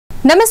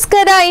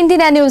ನಮಸ್ಕಾರ,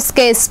 ಇಂದಿನ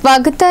ನ್ಯೂಸ್ಗೆ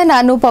ಸ್ವಾಗತ.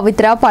 ನಾನು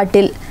ಪವಿತ್ರ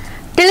ಪಾಟೀಲ್.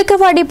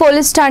 ಟಿಳಕವಾಡಿ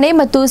ಪೊಲೀಸ್ ಠಾಣೆ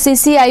ಮತ್ತು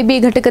ಸಿಸಿಐಬಿ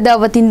ಘಟಕದ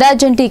ವತಿಯಿಂದ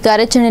ಜಂಟಿ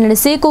ಕಾರ್ಯಾಚರಣೆ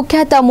ನಡೆಸಿ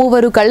ಕುಖ್ಯಾತ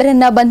 3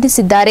 ಕಳ್ಳರನ್ನ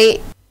ಬಂಧಿಸಿದ್ದಾರೆ.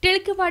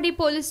 ಟಿಳಕವಾಡಿ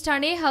ಪೊಲೀಸ್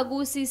ಠಾಣೆ ಹಾಗೂ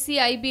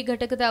ಸಿಸಿಐಬಿ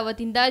ಘಟಕದ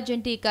ವತಿಯಿಂದ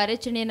ಜಂಟಿ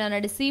ಕಾರ್ಯಾಚರಣೆಯನ್ನು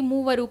ನಡೆಸಿ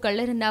 3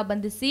 ಕಳ್ಳರನ್ನ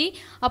ಬಂಧಿಸಿ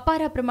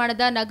ಅಪಾರ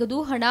ಪ್ರಮಾಣದ ನಗದು,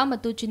 ಹಣ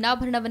ಮತ್ತು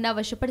ಚಿನ್ನಾಭರಣವನ್ನು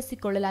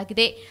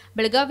ವಶಪಡಿಸಿಕೊಳ್ಳಲಾಗಿದೆ.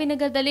 ಬೆಳಗಾವಿ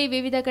ನಗರದಲ್ಲಿ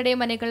ವಿವಿಧ ಕಡೆ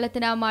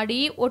ಮನೆಗಳ್ಳತನ ಮಾಡಿ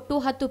ಒಟ್ಟು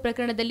 10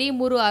 ಪ್ರಕರಣದಲ್ಲಿ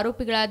 3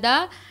 ಆರೋಪಿಗಳಾದ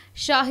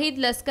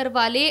ಶಾಹಿದ್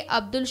ಲಸ್ಕರ್ವಾಲೆ,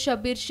 ಅಬ್ದುಲ್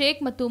ಶಬೀರ್ ಶೇಖ್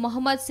ಮತ್ತು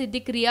ಮೊಹಮ್ಮದ್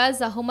ಸಿದ್ದಿಕ್ ರಿಯಾಜ್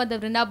ಅಹಮದ್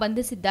ಅವರನ್ನ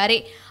ಬಂಧಿಸಿದ್ದಾರೆ.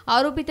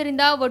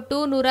 ಆರೋಪಿತರಿಂದ ಒಟ್ಟು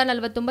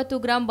 149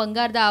 ಗ್ರಾಂ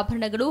ಬಂಗಾರದ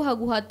ಆಭರಣಗಳು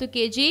ಹಾಗೂ 10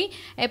 ಕೆಜಿ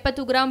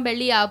 70 ಗ್ರಾಂ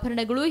ಬೆಳ್ಳಿಯ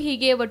ಆಭರಣಗಳು,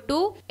 ಹೀಗೆ ಒಟ್ಟು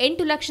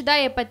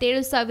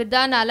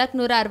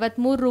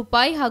 8,77,463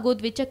 ರೂಪಾಯಿ ಹಾಗೂ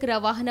ದ್ವಿಚಕ್ರ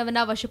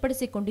ವಾಹನವನ್ನು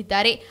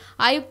ವಶಪಡಿಸಿಕೊಂಡಿದ್ದಾರೆ.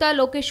 ಆಯುಕ್ತ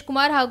ಲೋಕೇಶ್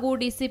ಕುಮಾರ್ ಹಾಗೂ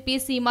ಡಿಸಿಪಿ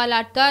ಸೀಮಾ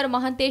ಲಾಟ್ಕರ್,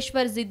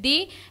 ಮಹಂತೇಶ್ವರ್ ಜಿದ್ದಿ,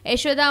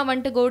 ಯಶೋಧ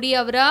ಮಂಟಗೋಡಿ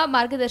ಅವರ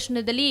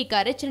ಮಾರ್ಗದರ್ಶನದಲ್ಲಿ ಈ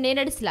ಕಾರ್ಯಾಚರಣೆ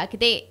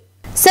ನಡೆಸಲಾಗಿದೆ.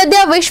 ಸದ್ಯ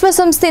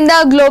ವಿಶ್ವಸಂಸ್ಥೆಯಿಂದ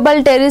ಗ್ಲೋಬಲ್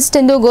ಟೆರರಿಸ್ಟ್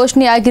ಎಂದು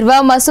ಘೋಷಣೆಯಾಗಿರುವ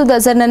ಮಸೂದ್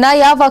ಅಜರ್ನನ್ನ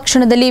ಯಾವ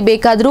ಕ್ಷಣದಲ್ಲಿ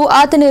ಬೇಕಾದರೂ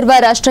ಆತನಿರುವ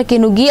ರಾಷ್ಟ್ರಕ್ಕೆ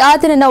ನುಗ್ಗಿ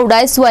ಆತನನ್ನು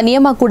ಉಡಾಯಿಸುವ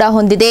ನಿಯಮ ಕೂಡ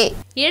ಹೊಂದಿದೆ.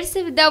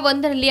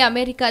 2001ರಲ್ಲಿ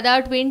ಅಮೆರಿಕದ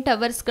ಟ್ವಿನ್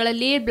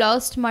ಟವರ್ಸ್ಗಳಲ್ಲಿ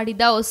ಬ್ಲಾಸ್ಟ್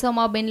ಮಾಡಿದ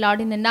ಒಸಾಮಾ ಬಿನ್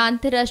ಲಾಡೆನ್ನನ್ನ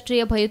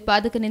ಅಂತಾರಾಷ್ಟ್ರೀಯ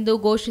ಭಯೋತ್ಪಾದಕನೆಂದು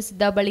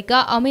ಘೋಷಿಸಿದ ಬಳಿಕ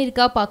ಅಮೆರಿಕ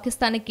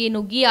ಪಾಕಿಸ್ತಾನಕ್ಕೆ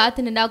ನುಗ್ಗಿ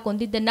ಆತನನ್ನ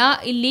ಕೊಂದಿದ್ದನ್ನ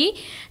ಇಲ್ಲಿ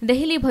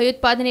ದೆಹಲಿ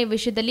ಭಯೋತ್ಪಾದನೆ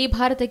ವಿಷಯದಲ್ಲಿ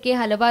ಭಾರತಕ್ಕೆ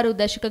ಹಲವಾರು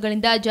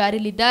ದಶಕಗಳಿಂದ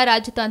ಜಾರಿಯಲ್ಲಿದ್ದ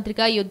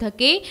ರಾಜತಾಂತ್ರಿಕ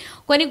ಯುದ್ಧಕ್ಕೆ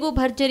ಕೊನೆಗೂ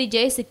ಭರ್ಜರಿ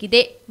ಜಯ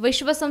ಸಿಕ್ಕಿದೆ.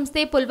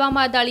 ವಿಶ್ವಸಂಸ್ಥೆ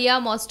ಪುಲ್ವಾಮಾ ದಾಳಿಯ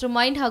ಮಾಸ್ಟರ್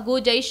ಮೈಂಡ್ ಹಾಗೂ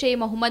ಜೈಷ್ ಎ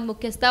ಮೊಹಮ್ಮದ್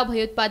ಮುಖ್ಯಸ್ಥ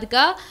ಭಯೋತ್ಪಾದಕ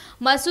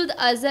ಮಸೂದ್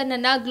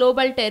ಅಜರ್ನನ್ನ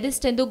ಗ್ಲೋಬಲ್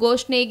ಟೆರರಿಸ್ಟ್ ಎಂದು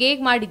ಘೋಷಣೆಗೆ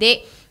ಮಾಡಿದೆ.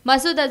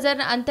 ಮಸೂದ್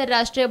ಅಜರ್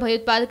ಅಂತಾರಾಷ್ಟ್ರೀಯ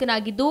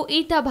ಭಯೋತ್ಪಾದಕನಾಗಿದ್ದು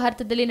ಈತ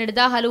ಭಾರತದಲ್ಲಿ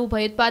ನಡೆದ ಹಲವು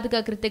ಭಯೋತ್ಪಾದಕ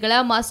ಕೃತ್ಯಗಳ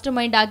ಮಾಸ್ಟರ್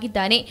ಮೈಂಡ್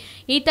ಆಗಿದ್ದಾನೆ.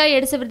 ಈತ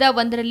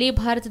 2001ರಲ್ಲಿ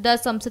ಭಾರತದ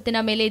ಸಂಸತ್ತಿನ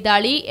ಮೇಲೆ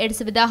ದಾಳಿ,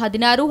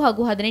 2016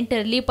 ಹಾಗೂ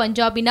 2018ರಲ್ಲಿ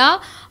ಪಂಜಾಬಿನ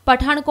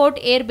ಪಠಾಣ್ಕೋಟ್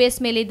ಏರ್ ಬೇಸ್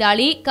ಮೇಲೆ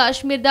ದಾಳಿ,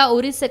 ಕಾಶ್ಮೀರದ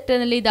ಉರಿ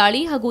ಸೆಕ್ಟರ್ನಲ್ಲಿ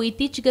ದಾಳಿ ಹಾಗೂ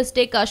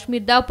ಇತ್ತೀಚೆಗಷ್ಟೇ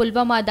ಕಾಶ್ಮೀರದ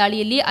ಪುಲ್ವಾಮಾ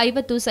ದಾಳಿಯಲ್ಲಿ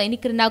 50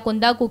 ಸೈನಿಕರನ್ನ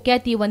ಕೊಂದ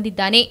ಕುಖ್ಯಾತಿ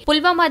ಹೊಂದಿದ್ದಾನೆ.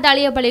 ಪುಲ್ವಾಮಾ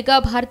ದಾಳಿಯ ಬಳಿಕ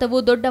ಭಾರತವು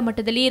ದೊಡ್ಡ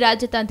ಮಟ್ಟದಲ್ಲಿ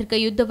ರಾಜತಾಂತ್ರಿಕ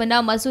ಯುದ್ಧವನ್ನ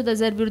ಮಸೂದ್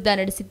ಅಜರ್ ವಿರುದ್ಧ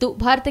ನಡೆಸಿತ್ತು.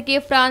 ಭಾರತಕ್ಕೆ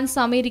ಫ್ರಾನ್ಸ್,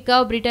 ಅಮೆರಿಕ,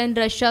 ಬ್ರಿಟನ್,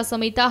 ರಷ್ಯಾ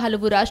ಸಮೇತ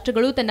ಹಲವು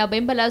ರಾಷ್ಟ್ರಗಳು ತನ್ನ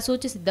ಬೆಂಬಲ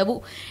ಸೂಚಿಸಿದ್ದವು.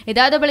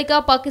 ಇದಾದ ಬಳಿಕ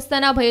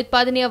ಪಾಕಿಸ್ತಾನ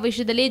ಭಯೋತ್ಪಾದನೆಯ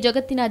ವಿಷಯದಲ್ಲಿ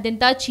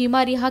ಜಗತ್ತಿನಾದ್ಯಂತ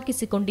ಛೀಮಾರಿ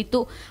ಹಾಕಿಸಿಕೊಂಡಿತ್ತು.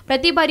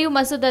 ಪ್ರತಿ ಬಾರಿಯೂ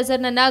ಮಸೂದ್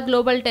ಅಜರ್ನನ್ನ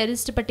ಗ್ಲೋಬಲ್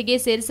ಟೆರರಿಸ್ಟ್ ಪಟ್ಟಿಗೆ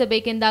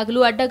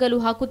ಸೇರಿಸಬೇಕೆಂದಾಗಲೂ ಅಡ್ಡಗಲು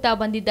ಹಾಕುತ್ತಾ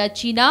ಬಂದಿದ್ದ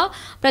ಚೀನಾ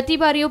ಪ್ರತಿ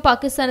ಬಾರಿಯೂ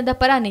ಪಾಕಿಸ್ತಾನದ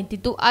ಪರ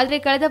ನಿಂತಿತ್ತು. ಆದರೆ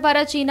ಕಳೆದ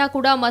ವಾರ ಚೀನಾ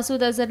ಕೂಡ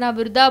ಮಸೂದ್ ಅಜರ್ನ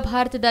ವಿರುದ್ಧ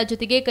ಭಾರತದ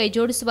ಜೊತೆಗೆ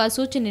ಕೈಜೋಡಿಸುವ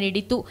ಸೂಚನೆ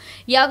ನೀಡಿತ್ತು.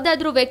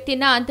 ಯಾವುದಾದ್ರೂ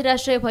ವ್ಯಕ್ತಿಯನ್ನ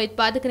ಅಂತಾರಾಷ್ಟ್ರೀಯ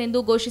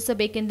ಭಯೋತ್ಪಾದಕನೆಂದು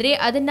ಘೋಷಿಸಬೇಕೆಂದರೆ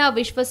ಅದನ್ನ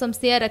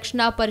ವಿಶ್ವಸಂಸ್ಥೆಯ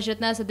ರಕ್ಷಣಾ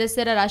ಪರಿಷತ್ನ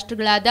ಸದಸ್ಯರ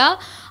ರಾಷ್ಟ್ರಗಳಾದ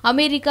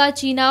ಅಮೆರಿಕ,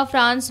 ಚೀನಾ,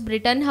 ಫ್ರಾನ್ಸ್,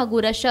 ಬ್ರಿಟನ್ ಹಾಗೂ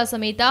ರಷ್ಯಾ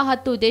ಸಮೇತ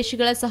 10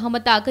 ದೇಶಗಳ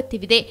ಸಹಮತ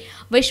ಅಗತ್ಯವಿದೆ.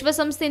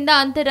 ವಿಶ್ವಸಂಸ್ಥೆಯಿಂದ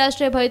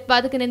ಅಂತಾರಾಷ್ಟ್ರೀಯ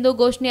ಭಯೋತ್ಪಾದಕನೆಂದು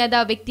ಘೋಷಣೆಯಾದ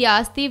ವ್ಯಕ್ತಿಯ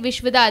ಆಸ್ತಿ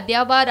ವಿಶ್ವದ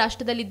ಅದ್ಯಾವ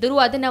ರಾಷ್ಟ್ರದಲ್ಲಿದ್ದರೂ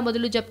ಅದನ್ನು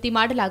ಮೊದಲು ಜಪ್ತಿ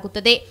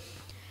ಮಾಡಲಾಗುತ್ತದೆ.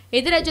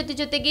 ಇದರ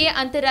ಜೊತೆಗೆ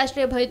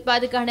ಅಂತಾರಾಷ್ಟ್ರೀಯ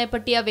ಭಯೋತ್ಪಾದಕ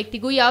ಹಣೆಪಟ್ಟಿಯ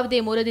ವ್ಯಕ್ತಿಗೂ ಯಾವುದೇ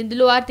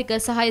ಮೂಲದಿಂದಲೂ ಆರ್ಥಿಕ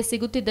ಸಹಾಯ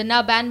ಸಿಗುತ್ತಿದ್ದನ್ನು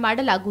ಬ್ಯಾನ್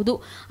ಮಾಡಲಾಗುವುದು.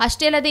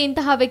 ಅಷ್ಟೇ ಅಲ್ಲದೆ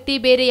ಇಂತಹ ವ್ಯಕ್ತಿ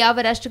ಬೇರೆ ಯಾವ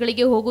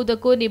ರಾಷ್ಟ್ರಗಳಿಗೆ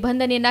ಹೋಗುವುದಕ್ಕೂ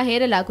ನಿಬಂಧನೆಯನ್ನ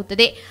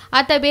ಹೇರಲಾಗುತ್ತದೆ.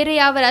 ಆತ ಬೇರೆ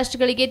ಯಾವ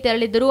ರಾಷ್ಟ್ರಗಳಿಗೆ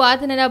ತೆರಳಿದ್ದರೂ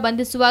ಆತನನ್ನು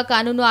ಬಂಧಿಸುವ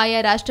ಕಾನೂನು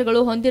ಆಯಾ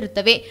ರಾಷ್ಟ್ರಗಳು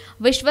ಹೊಂದಿರುತ್ತವೆ.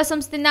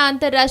 ವಿಶ್ವಸಂಸ್ಥೆಯ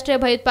ಅಂತಾರಾಷ್ಟ್ರೀಯ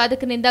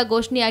ಭಯೋತ್ಪಾದಕನಿಂದ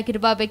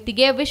ಘೋಷಣೆಯಾಗಿರುವ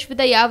ವ್ಯಕ್ತಿಗೆ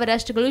ವಿಶ್ವದ ಯಾವ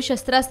ರಾಷ್ಟ್ರಗಳು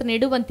ಶಸ್ತ್ರಾಸ್ತ್ರ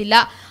ನೀಡುವಂತಿಲ್ಲ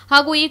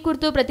ಹಾಗೂ ಈ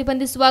ಕುರಿತು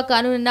ಪ್ರತಿಬಂಧಿಸುವ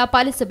ಕಾನೂನನ್ನು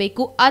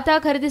ಪಾಲಿಸಬೇಕು. ಆತ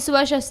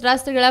ಖರೀದಿಸುವ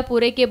ಶಸ್ತ್ರಾಸ್ತ್ರಗಳ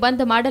ಪೂರೈಕೆ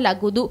ಬಂದ್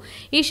ಮಾಡಲಾಗುವುದು.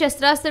 ಈ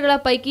ಶಸ್ತ್ರಾಸ್ತ್ರ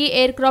ಪೈಕಿ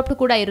ಏರ್ಕ್ರಾಫ್ಟ್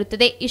ಕೂಡ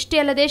ಇರುತ್ತದೆ. ಇಷ್ಟೇ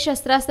ಅಲ್ಲದೆ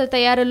ಶಸ್ತ್ರಾಸ್ತ್ರ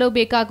ತಯಾರಲು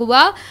ಬೇಕಾಗುವ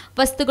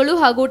ವಸ್ತುಗಳು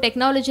ಹಾಗೂ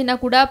ಟೆಕ್ನಾಲಜಿಯನ್ನು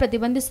ಕೂಡ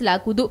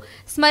ಪ್ರತಿಬಂಧಿಸಲಾಗುವುದು.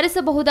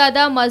 ಸ್ಮರಿಸಬಹುದಾದ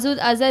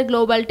ಮಸೂದ್ ಅಜರ್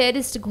ಗ್ಲೋಬಲ್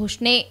ಟೆರರಿಸ್ಟ್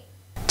ಘೋಷಣೆ.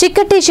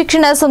 ಚಿಕ್ಕಟ್ಟಿ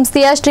ಶಿಕ್ಷಣ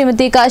ಸಂಸ್ಥೆಯ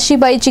ಶ್ರೀಮತಿ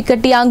ಕಾಶಿಬಾಯಿ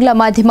ಚಿಕ್ಕಟ್ಟಿ ಆಂಗ್ಲ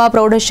ಮಾಧ್ಯಮ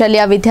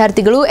ಪ್ರೌಢಶಾಲೆಯ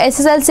ವಿದ್ಯಾರ್ಥಿಗಳು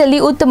ಎಸ್ಎಸ್ಎಲ್ಸಿಯಲ್ಲಿ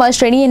ಉತ್ತಮ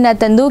ಶ್ರೇಣಿಯನ್ನ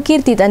ತಂದು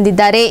ಕೀರ್ತಿ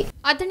ತಂದಿದ್ದಾರೆ.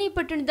 ಅಥಣಿ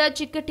ಪಟ್ಟಣದ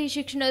ಚಿಕ್ಕಟ್ಟಿ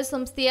ಶಿಕ್ಷಣ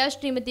ಸಂಸ್ಥೆಯ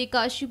ಶ್ರೀಮತಿ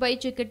ಕಾಶಿಬಾಯಿ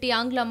ಚಿಕ್ಕಟ್ಟಿ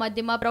ಆಂಗ್ಲ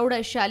ಮಾಧ್ಯಮ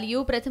ಪ್ರೌಢಶಾಲೆಯು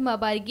ಪ್ರಥಮ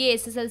ಬಾರಿಗೆ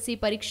ಎಸ್ಎಸ್ಎಲ್ಸಿ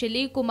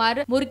ಪರೀಕ್ಷೆಯಲ್ಲಿ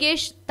ಕುಮಾರ್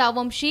ಮುರುಗೇಶ್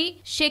ತಾವಂಶಿ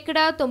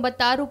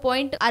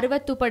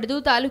 96.60 ಪಡೆದು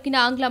ತಾಲೂಕಿನ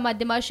ಆಂಗ್ಲ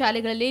ಮಾಧ್ಯಮ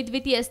ಶಾಲೆಗಳಲ್ಲಿ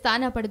ದ್ವಿತೀಯ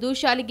ಸ್ಥಾನ ಪಡೆದು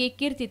ಶಾಲೆಗೆ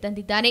ಕೀರ್ತಿ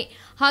ತಂದಿದ್ದಾನೆ.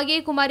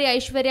 ಹಾಗೆಯೇ ಕುಮಾರಿ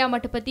ಐಶ್ವರ್ಯ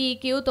ಮಠಪತಿ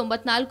ಈಕೆಯು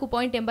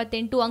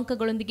 94.88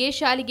 ಅಂಕಗಳೊಂದಿಗೆ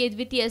ಶಾಲೆಗೆ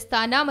ದ್ವಿತೀಯ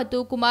ಸ್ಥಾನ ಮತ್ತು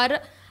ಕುಮಾರ್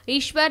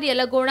ಈಶ್ವರ್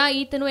ಯಲಗೋಣ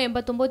ಈತನು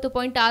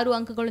 89.6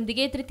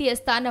 ಅಂಕಗಳೊಂದಿಗೆ ತೃತೀಯ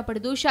ಸ್ಥಾನ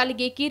ಪಡೆದು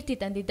ಶಾಲೆಗೆ ಕೀರ್ತಿ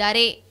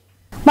ತಂದಿದ್ದಾರೆ.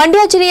 ಮಂಡ್ಯ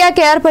ಜಿಲ್ಲೆಯ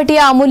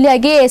ಕೆಆರ್ಪೇಟೆಯ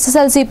ಅಮೂಲ್ಯಗೆ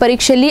ಎಸ್ಎಸ್ಎಲ್ಸಿ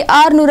ಪರೀಕ್ಷೆಯಲ್ಲಿ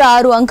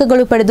 606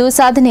 ಅಂಕಗಳು ಪಡೆದು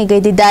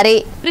ಸಾಧನೆಗೈದಿದ್ದಾರೆ.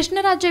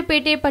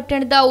 ಕೃಷ್ಣರಾಜಪೇಟೆ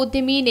ಪಟ್ಟಣದ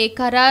ಉದ್ಯಮಿ,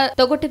 ನೇಕಾರ,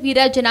 ತೊಗಟವೀರ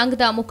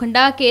ಜನಾಂಗದ ಮುಖಂಡ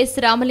ಕೆಎಸ್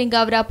ರಾಮಲಿಂಗ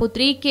ಅವರ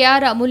ಪುತ್ರಿ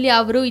ಕೆಆರ್ ಅಮೂಲ್ಯ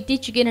ಅವರು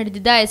ಇತ್ತೀಚೆಗೆ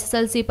ನಡೆದಿದ್ದ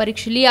ಎಸ್ಎಸ್ಎಲ್ಸಿ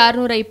ಪರೀಕ್ಷೆಯಲ್ಲಿ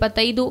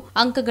 625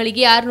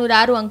 ಅಂಕಗಳಿಗೆ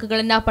 606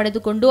 ಅಂಕಗಳನ್ನು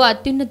ಪಡೆದುಕೊಂಡು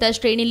ಅತ್ಯುನ್ನತ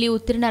ಶ್ರೇಣಿಯಲ್ಲಿ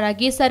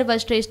ಉತ್ತೀರ್ಣರಾಗಿ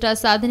ಸರ್ವಶ್ರೇಷ್ಠ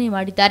ಸಾಧನೆ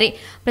ಮಾಡಿದ್ದಾರೆ.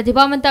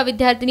 ಪ್ರತಿಭಾವಂತ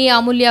ವಿದ್ಯಾರ್ಥಿನಿ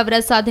ಅಮೂಲ್ಯ ಅವರ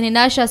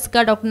ಸಾಧನೆಯನ್ನು ಶಾಸಕ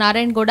ಡಾ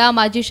ನಾರಾಯಣಗೌಡ,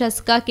 ಮಾಜಿ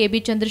ಶಾಸಕ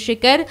ಕೆಬಿ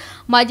ಚಂದ್ರಶೇಖರ್,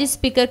 ಮಾಜಿ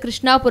ಸ್ಪೀಕರ್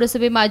ಕೃಷ್ಣ, ಪುರಸಭೆ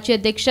ಮಾಜಿ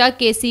ಅಧ್ಯಕ್ಷ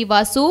ಕೆಸಿ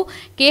ವಾಸು,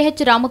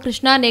 ಕೆಎಚ್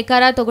ರಾಮಕೃಷ್ಣ,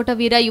 ನೇಕಾರ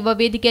ತೊಗಟವೀರ ಯುವ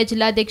ವೇದಿಕೆಯ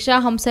ಜಿಲ್ಲಾಧ್ಯಕ್ಷ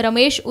ಹಂಸ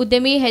ರಮೇಶ್,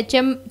 ಉದ್ಯಮಿ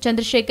ಎಚ್ಎಂ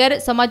ಚಂದ್ರಶೇಖರ್,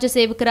 ಸಮಾಜ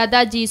ಸೇವಕರಾದ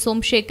G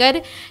Somashekar,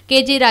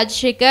 KG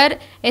Rajashekhar,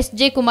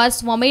 SJ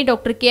Kumaraswamy, ಡಾ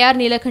ಕೆಆರ್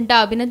ನೀಲಕಂಠ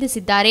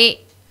ಅಭಿನಂದಿಸಿದ್ದಾರೆ.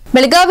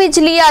 ಬೆಳಗಾವಿ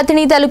ಜಿಲ್ಲೆಯ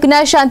ಅಥಣಿ ತಾಲೂಕಿನ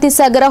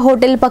ಶಾಂತಿಸಾಗರ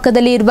ಹೋಟೆಲ್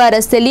ಪಕ್ಕದಲ್ಲಿ ಇರುವ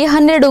ರಸ್ತೆಯಲ್ಲಿ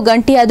 12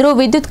 ಗಂಟೆಯಾದರೂ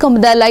ವಿದ್ಯುತ್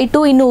ಕಂಬದ ಲೈಟು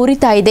ಇನ್ನೂ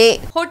ಉರಿತಾ ಇದೆ.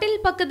 ಹೋಟೆಲ್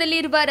ಪಕ್ಕದಲ್ಲಿ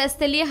ಇರುವ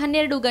ರಸ್ತೆಯಲ್ಲಿ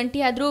 12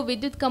 ಗಂಟೆಯಾದರೂ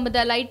ವಿದ್ಯುತ್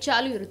ಕಂಬದ ಲೈಟ್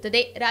ಚಾಲು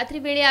ಇರುತ್ತದೆ. ರಾತ್ರಿ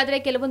ವೇಳೆ ಆದರೆ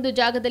ಕೆಲವೊಂದು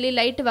ಜಾಗದಲ್ಲಿ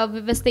ಲೈಟ್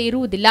ವ್ಯವಸ್ಥೆ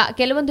ಇರುವುದಿಲ್ಲ.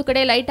 ಕೆಲವೊಂದು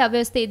ಕಡೆ ಲೈಟ್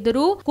ಅವ್ಯವಸ್ಥೆ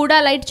ಇದ್ದರೂ ಕೂಡ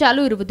ಲೈಟ್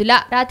ಚಾಲು ಇರುವುದಿಲ್ಲ.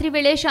 ರಾತ್ರಿ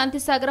ವೇಳೆ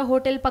ಶಾಂತಿಸಾಗರ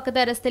ಹೋಟೆಲ್ ಪಕ್ಕದ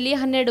ರಸ್ತೆಯಲ್ಲಿ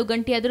 12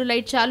 ಗಂಟೆಯಾದರೂ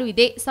ಲೈಟ್ ಚಾಲು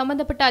ಇದೆ.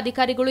 ಸಂಬಂಧಪಟ್ಟ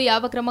ಅಧಿಕಾರಿಗಳು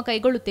ಯಾವ ಕ್ರಮ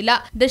ಕೈಗೊಳ್ಳುತ್ತಿಲ್ಲ.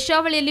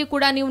 ದೃಶ್ಯಾವಳಿಯಲ್ಲಿ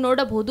ಕೂಡ ನೀವು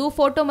ನೋಡಬಹುದು.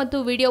 ಫೋಟೋ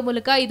ಮತ್ತು ವಿಡಿಯೋ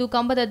ಮೂಲಕ ಇದು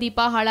ಕಂಬದ ದೀಪ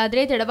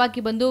ಹಾಳಾದ್ರೆ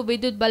ತಡವಾಗಿ ಬಂದು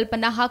ವಿದ್ಯುತ್ ಬಲ್ಬ್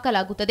ಅನ್ನು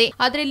ಹಾಕಲಾಗುತ್ತದೆ.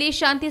 ಆದರೆ ಇಲ್ಲಿ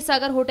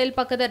ಶಾಂತಿಸಾಗರ್ ಹೋಟೆಲ್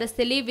ಪಕ್ಕದ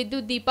ರಸ್ತೆಯಲ್ಲಿ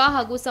ವಿದ್ಯುತ್ ದೀಪ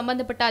ಹಾಗೂ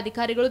ಸಂಬಂಧಪಟ್ಟ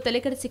ಅಧಿಕಾರಿಗಳು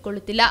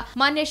ತಲೆಕೆಡಿಸಿಕೊಳ್ಳುತ್ತಿಲ್ಲ.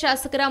 ಮಾನ್ಯ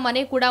ಶಾಸಕರ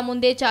ಮನೆ ಕೂಡ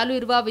ಮುಂದೆ ಚಾಲು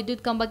ಇರುವ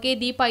ವಿದ್ಯುತ್ ಕಂಬಕ್ಕೆ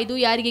ದೀಪ ಇದು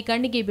ಯಾರಿಗೆ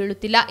ಕಣ್ಣಿಗೆ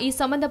ಬೀಳುತ್ತಿಲ್ಲ. ಈ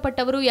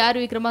ಸಂಬಂಧಪಟ್ಟವರು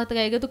ಯಾರು ಈ ಕ್ರಮ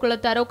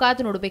ತೆಗೆದುಕೊಳ್ಳುತ್ತಾರೋ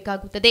ಕಾದು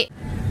ನೋಡಬೇಕಾಗುತ್ತದೆ.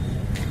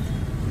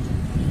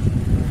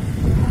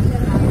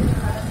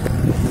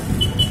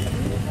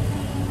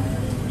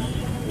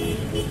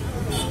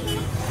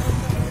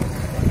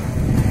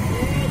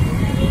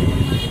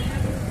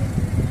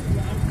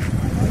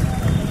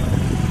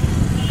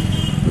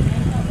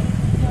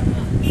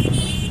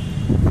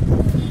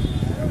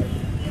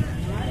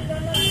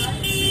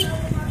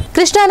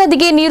 ಕೃಷ್ಣಾ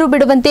ನದಿಗೆ ನೀರು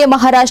ಬಿಡುವಂತೆ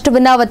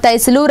ಮಹಾರಾಷ್ಟ್ರವನ್ನು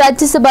ಒತ್ತಾಯಿಸಲು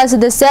ರಾಜ್ಯಸಭಾ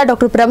ಸದಸ್ಯ ಡಾ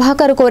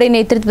ಪ್ರಭಾಕರ್ ಕೋರೆ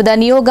ನೇತೃತ್ವದ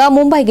ನಿಯೋಗ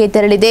ಮುಂಬೈಗೆ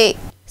ತೆರಳಿದೆ.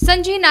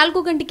 ಸಂಜೆ 4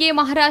 ಗಂಟೆಗೆ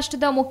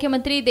ಮಹಾರಾಷ್ಟ್ರದ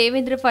ಮುಖ್ಯಮಂತ್ರಿ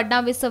ದೇವೇಂದ್ರ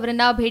ಫಡ್ನವೀಸ್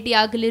ಅವರನ್ನ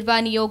ಭೇಟಿಯಾಗಲಿರುವ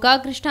ನಿಯೋಗ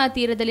ಕೃಷ್ಣಾ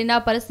ತೀರದಲ್ಲಿನ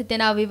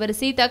ಪರಿಸ್ಥಿತಿಯನ್ನು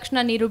ವಿವರಿಸಿ ತಕ್ಷಣ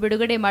ನೀರು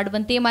ಬಿಡುಗಡೆ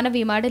ಮಾಡುವಂತೆ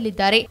ಮನವಿ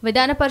ಮಾಡಲಿದ್ದಾರೆ.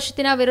 ವಿಧಾನ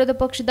ಪರಿಷತ್ತಿನ ವಿರೋಧ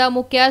ಪಕ್ಷದ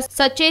ಮುಖ್ಯ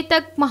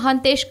ಸಚೇತಕ್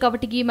ಮಹಾಂತೇಶ್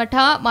ಕವಟಗಿಮಠ,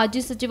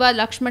 ಮಾಜಿ ಸಚಿವ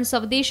ಲಕ್ಷ್ಮಣ್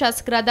ಸವದಿ,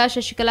 ಶಾಸಕರಾದ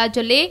ಶಶಿಕಲಾ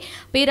ಜೊಲ್ಲೆ,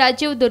 ಪಿ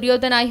ರಾಜೀವ್,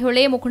 ದುರ್ಯೋಧನ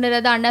ಐಹೊಳೆ,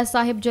 ಮುಖಂಡರಾದ ಅಣ್ಣಾ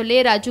ಸಾಹೇಬ್ ಜೊಲ್ಲೆ,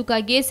 ರಾಜು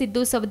ಕಾಗೆ,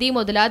 ಸಿದ್ದು ಸವದಿ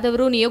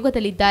ಮೊದಲಾದವರು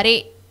ನಿಯೋಗದಲ್ಲಿದ್ದಾರೆ.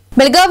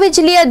 ಬೆಳಗಾವಿ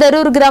ಜಿಲ್ಲೆಯ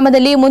ದರೂರ್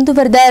ಗ್ರಾಮದಲ್ಲಿ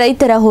ಮುಂದುವರೆದ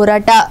ರೈತರ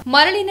ಹೋರಾಟ.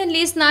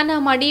 ಮರಳಿನಲ್ಲಿ ಸ್ನಾನ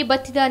ಮಾಡಿ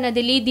ಬತ್ತಿದ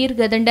ನದಿಯಲ್ಲಿ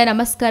ದೀರ್ಘದಂಡ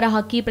ನಮಸ್ಕಾರ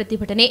ಹಾಕಿ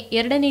ಪ್ರತಿಭಟನೆ.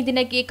 2ನೇ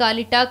ದಿನಕ್ಕೆ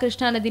ಕಾಲಿಟ್ಟ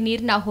ಕೃಷ್ಣಾ ನದಿ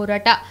ನೀರಿನ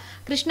ಹೋರಾಟ.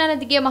 ಕೃಷ್ಣಾ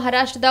ನದಿಗೆ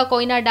ಮಹಾರಾಷ್ಟ್ರದ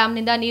ಕೊಯ್ನಾ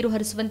ಡ್ಯಾಂನಿಂದ ನೀರು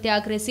ಹರಿಸುವಂತೆ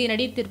ಆಗ್ರಹಿಸಿ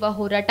ನಡೆಯುತ್ತಿರುವ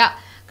ಹೋರಾಟ.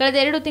 ಕಳೆದ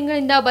 2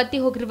 ತಿಂಗಳಿಂದ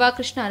ಬತ್ತಿ ಹೋಗಿರುವ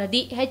ಕೃಷ್ಣಾ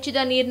ನದಿ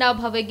ಹೆಚ್ಚಿದ ನೀರಿನ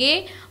ಅಭಾವಕ್ಕೆ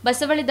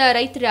ಬಸವಳಿದ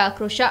ರೈತರ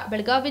ಆಕ್ರೋಶ.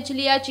 ಬೆಳಗಾವಿ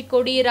ಜಿಲ್ಲೆಯ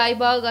ಚಿಕ್ಕೋಡಿ,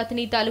 ರಾಯಬಾಗ್,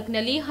 ಅಥಣಿ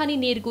ತಾಲೂಕಿನಲ್ಲಿ ಹನಿ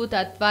ನೀರಿಗೂ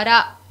ತತ್ವಾರ.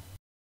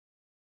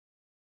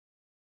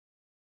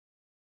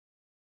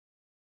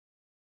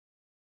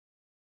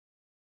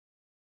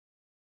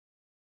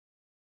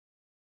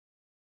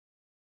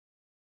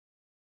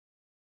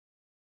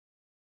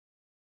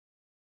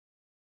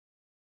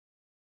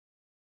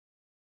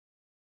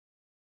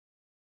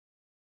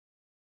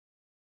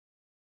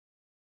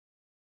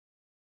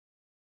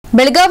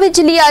 ಬೆಳಗಾವಿ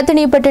ಜಿಲ್ಲೆಯ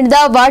ಅಥಣಿ ಪಟ್ಟಣದ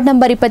ವಾರ್ಡ್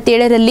ನಂಬರ್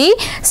 27ರಲ್ಲಿ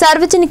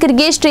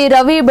ಸಾರ್ವಜನಿಕರಿಗೆ ಶ್ರೀ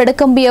ರವಿ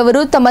ಬಡಕಂಬಿ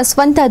ಅವರು ತಮ್ಮ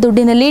ಸ್ವಂತ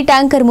ದುಡ್ಡಿನಲ್ಲಿ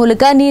ಟ್ಯಾಂಕರ್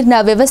ಮೂಲಕ ನೀರಿನ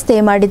ವ್ಯವಸ್ಥೆ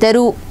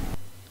ಮಾಡಿದರು.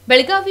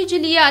 ಬೆಳಗಾವಿ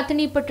ಜಿಲ್ಲೆಯ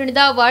ಅಥಣಿ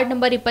ಪಟ್ಟಣದ ವಾರ್ಡ್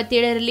ನಂಬರ್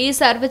 27ರಲ್ಲಿ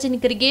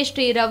ಸಾರ್ವಜನಿಕರಿಗೆ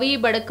ಶ್ರೀ ರವಿ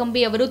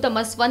ಬಡಕಂಬಿ ಅವರು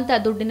ತಮ್ಮ ಸ್ವಂತ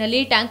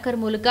ದುಡ್ಡಿನಲ್ಲಿ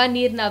ಟ್ಯಾಂಕರ್ ಮೂಲಕ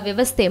ನೀರಿನ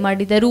ವ್ಯವಸ್ಥೆ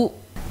ಮಾಡಿದರು.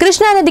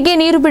 ಕೃಷ್ಣಾ ನದಿಗೆ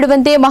ನೀರು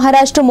ಬಿಡುವಂತೆ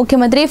ಮಹಾರಾಷ್ಟ್ರ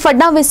ಮುಖ್ಯಮಂತ್ರಿ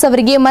ಫಡ್ನವೀಸ್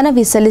ಅವರಿಗೆ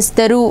ಮನವಿ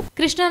ಸಲ್ಲಿಸಿದರು.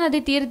 ಕೃಷ್ಣಾ ನದಿ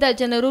ತೀರದ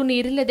ಜನರು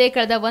ನೀರಿಲ್ಲದೆ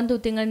ಕಳೆದ 1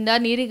 ತಿಂಗಳಿಂದ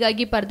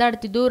ನೀರಿಗಾಗಿ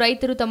ಪರದಾಡುತ್ತಿದ್ದು,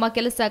 ರೈತರು ತಮ್ಮ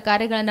ಕೆಲಸ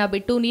ಕಾರ್ಯಗಳನ್ನು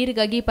ಬಿಟ್ಟು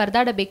ನೀರಿಗಾಗಿ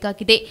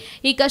ಪರದಾಡಬೇಕಾಗಿದೆ.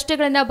 ಈ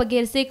ಕಷ್ಟಗಳನ್ನು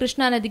ಬಗೆಹರಿಸಿ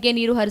ಕೃಷ್ಣಾ ನದಿಗೆ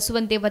ನೀರು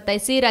ಹರಿಸುವಂತೆ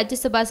ಒತ್ತಾಯಿಸಿ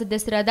ರಾಜ್ಯಸಭಾ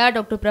ಸದಸ್ಯರಾದ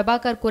ಡಾ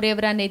ಪ್ರಭಾಕರ್ ಕೋರೆ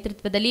ಅವರ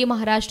ನೇತೃತ್ವದಲ್ಲಿ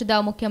ಮಹಾರಾಷ್ಟ್ರದ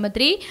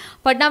ಮುಖ್ಯಮಂತ್ರಿ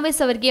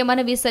ಫಡ್ನವೀಸ್ ಅವರಿಗೆ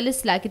ಮನವಿ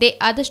ಸಲ್ಲಿಸಲಾಗಿದೆ.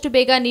 ಆದಷ್ಟು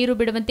ಬೇಗ ನೀರು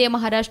ಬಿಡುವಂತೆ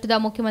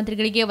ಮಹಾರಾಷ್ಟ್ರದ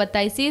ಮುಖ್ಯಮಂತ್ರಿಗಳಿಗೆ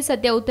ಒತ್ತಾಯಿಸಿ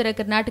ಸದ್ಯ ಉತ್ತರ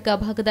ಕರ್ನಾಟಕ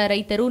ಭಾಗದ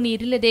ರೈತರು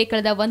ನೀರಿಲ್ಲದೆ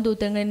ಕಳೆದ 1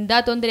 ತಿಂಗಳಿಂದ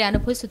ತೊಂದರೆ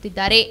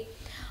ಅನುಭವಿಸುತ್ತಿದ್ದಾರೆ.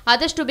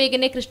 ಆದಷ್ಟು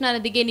ಬೇಗನೆ ಕೃಷ್ಣಾ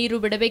ನದಿಗೆ ನೀರು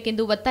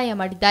ಬಿಡಬೇಕೆಂದು ಒತ್ತಾಯ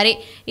ಮಾಡಿದ್ದಾರೆ.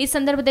 ಈ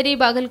ಸಂದರ್ಭದಲ್ಲಿ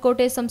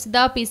ಬಾಗಲಕೋಟೆ ಸಂಸದ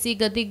ಪಿಸಿ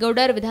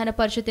ಗದ್ದಿಗೌಡರ್, ವಿಧಾನ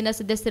ಪರಿಷತ್ತಿನ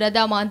ಸದಸ್ಯರಾದ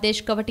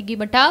ಮಹಾಂತೇಶ್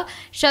ಕವಟಗಿಮಠ,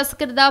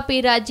 ಶಾಸಕರಾದ ಪಿ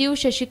ರಾಜೀವ್,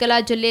 ಶಶಿಕಲಾ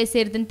ಜೊಲ್ಲೆ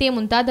ಸೇರಿದಂತೆ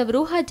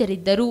ಮುಂತಾದವರು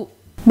ಹಾಜರಿದ್ದರು.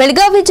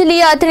 ಬೆಳಗಾವಿ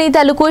ಜಿಲ್ಲೆಯ ಅಥಣಿ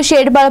ತಾಲೂಕು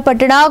ಶೇಡ್ಬಾಳ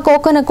ಪಟ್ಟಣ,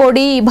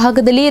 ಕೋಕನಕೋಡಿ ಈ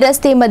ಭಾಗದಲ್ಲಿ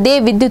ರಸ್ತೆ ಮಧ್ಯೆ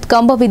ವಿದ್ಯುತ್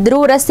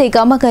ಕಂಬವಿದ್ದರೂ ರಸ್ತೆ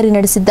ಕಾಮಗಾರಿ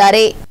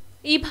ನಡೆಸಿದ್ದಾರೆ.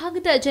 ಈ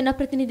ಭಾಗದ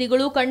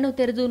ಜನಪ್ರತಿನಿಧಿಗಳು ಕಣ್ಣು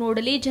ತೆರೆದು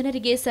ನೋಡಲಿ,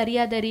 ಜನರಿಗೆ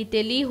ಸರಿಯಾದ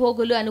ರೀತಿಯಲ್ಲಿ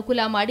ಹೋಗಲು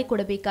ಅನುಕೂಲ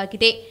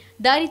ಮಾಡಿಕೊಡಬೇಕಾಗಿದೆ.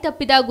 ದಾರಿ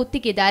ತಪ್ಪಿದ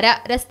ಗುತ್ತಿಗೆದಾರ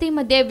ರಸ್ತೆ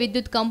ಮಧ್ಯೆ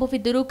ವಿದ್ಯುತ್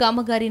ಕಂಬವಿದ್ದರೂ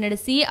ಕಾಮಗಾರಿ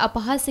ನಡೆಸಿ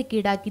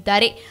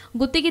ಅಪಹಾಸ್ಯಕ್ಕೀಡಾಗಿದ್ದಾರೆ.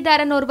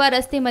 ಗುತ್ತಿಗೆದಾರನೋರ್ವ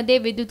ರಸ್ತೆ ಮಧ್ಯೆ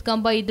ವಿದ್ಯುತ್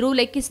ಕಂಬ ಇದ್ರೂ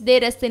ಲೆಕ್ಕಿಸದೆ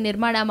ರಸ್ತೆ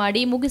ನಿರ್ಮಾಣ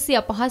ಮಾಡಿ ಮುಗಿಸಿ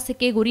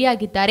ಅಪಹಾಸ್ಯಕ್ಕೆ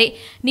ಗುರಿಯಾಗಿದ್ದಾರೆ.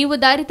 ನೀವು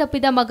ದಾರಿ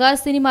ತಪ್ಪಿದ ಮಗ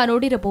ಸಿನಿಮಾ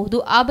ನೋಡಿರಬಹುದು,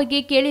 ಆ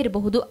ಬಗ್ಗೆ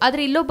ಕೇಳಿರಬಹುದು.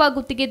 ಆದರೆ ಇಲ್ಲೊಬ್ಬ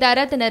ಗುತ್ತಿಗೆದಾರ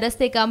ತನ್ನ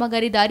ರಸ್ತೆ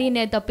ಕಾಮಗಾರಿ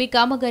ದಾರಿಯನ್ನೇ ತಪ್ಪಿ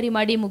ಕಾಮಗಾರಿ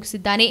ಮಾಡಿ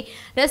ಮುಗಿಸಿದ್ದಾನೆ.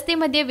 ರಸ್ತೆ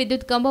ಮಧ್ಯೆ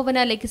ವಿದ್ಯುತ್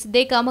ಕಂಬವನ್ನ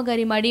ಲೆಕ್ಕಿಸದೆ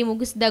ಕಾಮಗಾರಿ ಮಾಡಿ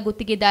ಮುಗಿಸಿದ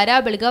ಗುತ್ತಿಗೆದಾರ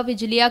ಬೆಳಗಾವಿ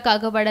ಜಿಲ್ಲೆಯ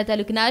ಕಾಗವಾಡ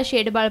ತಾಲೂಕಿನ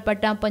ಶೇಡ್ಬಾಳ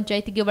ಪಟ್ಟಣ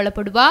ಪಂಚಾಯಿತಿಗೆ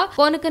ಒಳಪಡುವ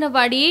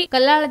ಕೋನಕನವಾಡಿ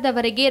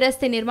ಕಲ್ಲಾಳದವರೆಗೆ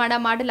ರಸ್ತೆ ನಿರ್ಮಾಣ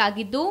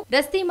ಮಾಡಲಾಗಿದ್ದು,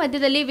 ರಸ್ತೆ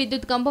ಮಧ್ಯದಲ್ಲಿ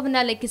ವಿದ್ಯುತ್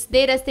ಕಂಬವನ್ನ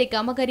ಲೆಕ್ಕಿಸದೆ ರಸ್ತೆ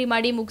ಕಾಮಗಾರಿ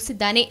ಮಾಡಿ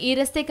ಮುಗಿಸಿದ್ದಾನೆ. ಈ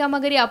ರಸ್ತೆ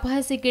ಕಾಮಗಾರಿ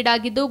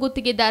ಅಪಹಾಸ್ಯಕ್ಕೀಡಾಗಿದ್ದು,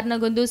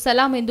 ಗುತ್ತಿಗೆದಾರನಿಗೊಂದು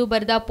ಸಲಾಂ ಎಂದು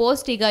ಬರೆದ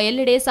ಪೋಸ್ಟ್ ಈಗ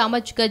ಎಲ್ಲೆಡೆ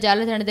ಸಾಮಾಜಿಕ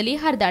ಜಾಲತಾಣದಲ್ಲಿ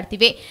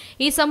ಹರಿದಾಡ್ತಿವೆ.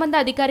 ಈ ಸಂಬಂಧ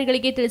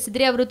ಅಧಿಕಾರಿಗಳಿಗೆ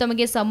ತಿಳಿಸಿದರೆ ಅವರು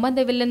ತಮಗೆ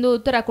ಸಂಬಂಧವಿല്ലെಂದು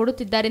ಉತ್ತರ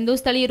ಕೊಡುತ್ತಿದ್ದಾರೆಂದು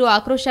ಸ್ಥಳೀಯರು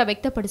ಆಕ್ರೋಶ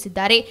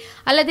ವ್ಯಕ್ತಪಡಿಸಿದ್ದಾರೆ.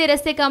 ಅಲ್ಲದೆ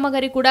ರಸ್ತೆ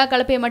ಕಾಮಗಾರಿ ಕೂಡ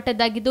ಕಳಪೆ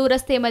ಮಟ್ಟದ್ದಾಗಿದ್ದು,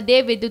 ರಸ್ತೆ ಮಧ್ಯೆ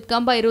ವಿದ್ಯುತ್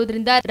ಕಂಬ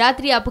ಇರುವುದರಿಂದ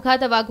ರಾತ್ರಿ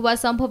ಅಪಘಾತವಾಗುವ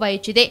ಸಂಭವ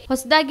ಹೆಚ್ಚಿದೆ.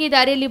 ಹೊಸದಾಗಿ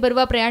ದಾರಿಯಲ್ಲಿ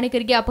ಬರುವ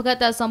ಪ್ರಯಾಣಿಕರಿಗೆ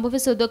ಅಪಘಾತ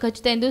ಸಂಭವಿಸುವುದು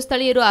ಖಚಿತ ಎಂದು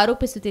ಸ್ಥಳೀಯರು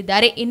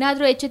ಆರೋಪಿಸುತ್ತಿದ್ದಾರೆ.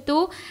 ಇನ್ನಾದರೂ ಎಚ್ಚೆತ್ತು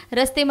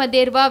ರಸ್ತೆ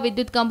ಮಧ್ಯೆ ಇರುವ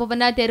ವಿದ್ಯುತ್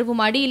ಕಂಬವನ್ನು ತೆರವು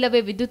ಮಾಡಿ,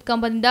 ಇಲ್ಲವೇ ವಿದ್ಯುತ್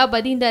ಕಂಬದಿಂದ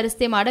ಬದಿಯಿಂದ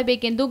ರಸ್ತೆ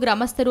ಮಾಡಬೇಕೆಂದು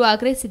ಗ್ರಾಮಸ್ಥರು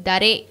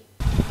ಆಗ್ರಹಿಸಿದ್ದಾರೆ.